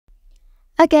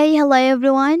Okay, hello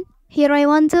everyone. Here I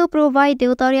want to provide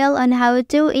tutorial on how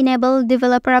to enable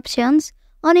developer options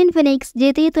on Infinix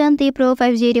GT20 Pro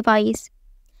 5G device.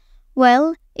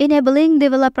 Well, enabling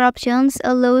developer options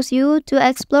allows you to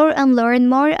explore and learn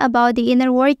more about the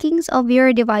inner workings of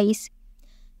your device.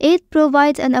 It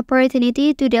provides an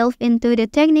opportunity to delve into the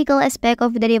technical aspect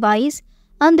of the device,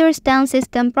 understand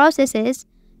system processes,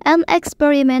 and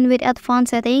experiment with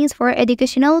advanced settings for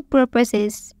educational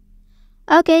purposes.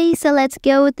 Okay, so let's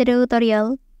go to the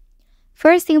tutorial.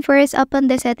 First thing first, open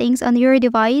the settings on your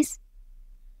device.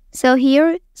 So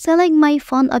here, select my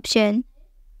phone option.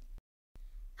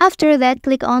 After that,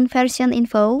 click on version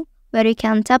info, where you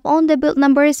can tap on the build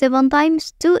number 7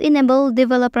 times to enable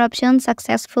developer options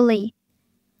successfully.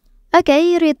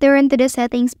 Okay, return to the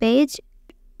settings page.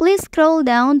 Please scroll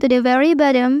down to the very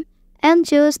bottom and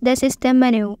choose the system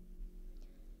menu.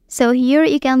 So here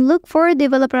you can look for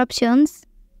developer options.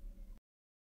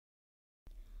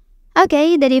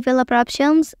 Okay, the developer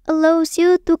options allows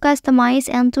you to customize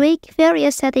and tweak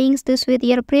various settings to suit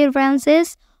your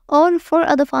preferences or for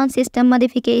advanced system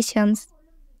modifications.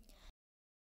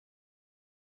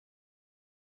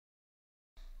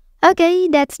 Okay,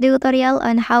 that's the tutorial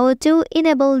on how to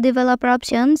enable developer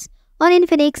options on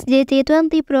Infinix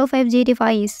GT20 Pro 5G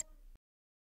device.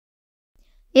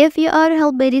 If you are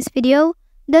helped by this video,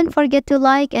 don't forget to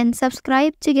like and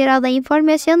subscribe to get other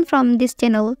information from this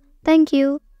channel. Thank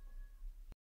you.